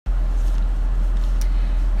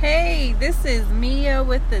Hey, this is Mia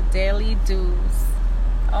with the Daily Deuce.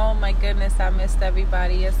 Oh my goodness, I missed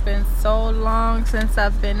everybody. It's been so long since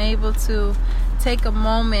I've been able to take a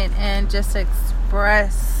moment and just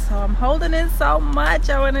express. So I'm holding in so much.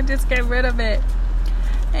 I want to just get rid of it.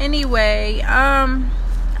 Anyway,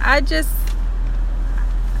 I just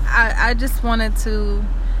wanted to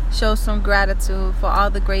show some gratitude for all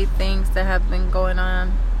the great things that have been going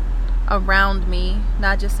on around me,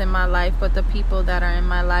 not just in my life, but the people that are in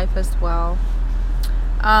my life as well.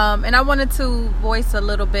 And I wanted to voice a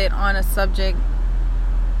little bit on a subject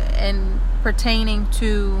and pertaining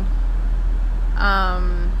to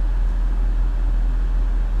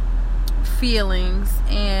feelings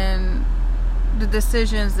and the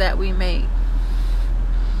decisions that we make.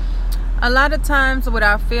 A lot of times with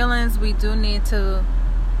our feelings, we do need to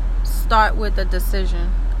start with a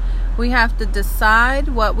decision. We have to decide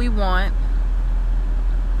what we want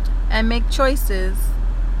and make choices.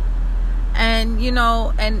 And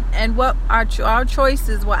and what our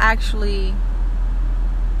choices will actually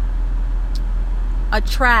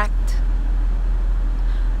attract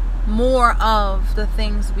more of the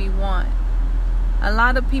things we want. A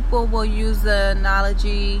lot of people will use the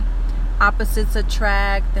analogy opposites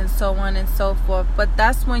attract and so on and so forth, but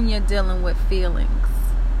that's when you're dealing with feelings.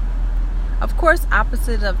 Of course,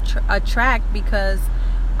 opposites attract because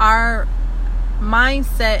our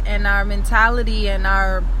mindset and our mentality and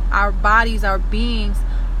our bodies, our beings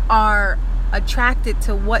are attracted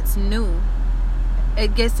to what's new.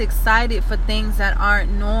 It gets excited for things that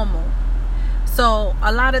aren't normal. So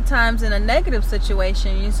a lot of times in a negative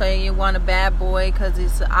situation, you say you want a bad boy because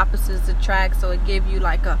it's opposites attract, so it gives you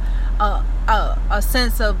like a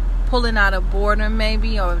sense of pulling out of boredom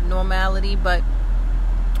maybe, or normality. But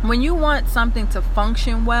when you want something to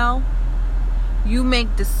function well, you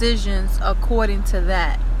make decisions according to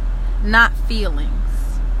that, not feelings.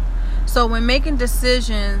 So when making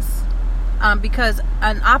decisions, because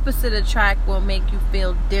an opposite attract will make you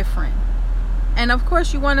feel different. And of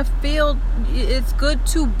course you want to feel, it's good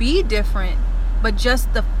to be different, but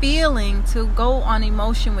just the feeling to go on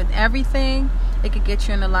emotion with everything, it could get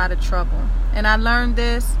you in a lot of trouble. And I learned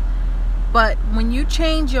this, but when you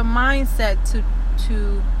change your mindset to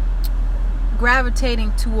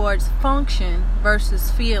gravitating towards function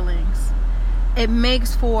versus feelings, it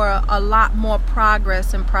makes for a lot more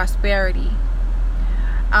progress and prosperity.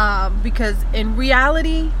 Because in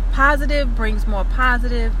reality, positive brings more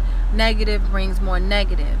positive, negative brings more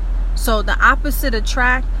negative. So the opposite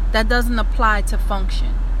attract, that doesn't apply to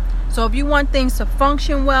function. So if you want things to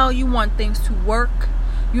function well, you want things to work,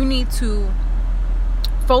 you need to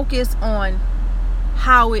focus on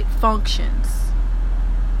how it functions,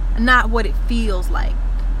 not what it feels like.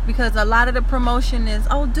 Because a lot of the promotion is,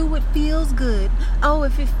 do what feels good.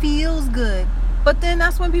 If it feels good. But then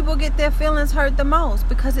that's when people get their feelings hurt the most,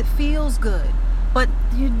 because it feels good. But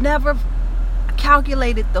you never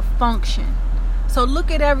calculated the function. So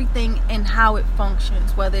look at everything and how it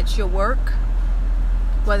functions, whether it's your work,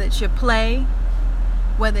 whether it's your play,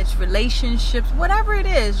 whether it's relationships, whatever it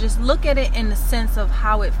is, just look at it in the sense of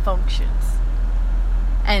how it functions.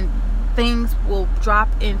 And things will drop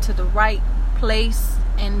into the right place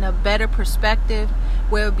and a better perspective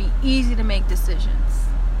where it'll be easy to make decisions.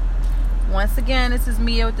 Once again, this is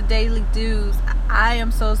Mia with the Daily Deuce. I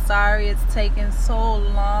am so sorry it's taken so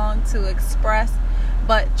long to express,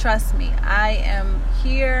 but trust me, I am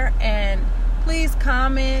here. And please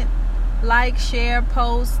comment, like, share,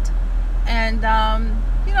 post, and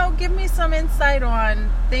give me some insight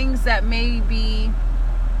on things that may be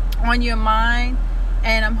on your mind.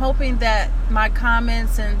 And I'm hoping that my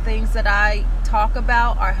comments and things that I talk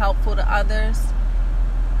about are helpful to others.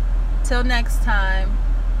 Till next time,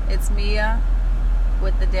 it's Mia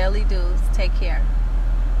with the Daily Deuce. Take care.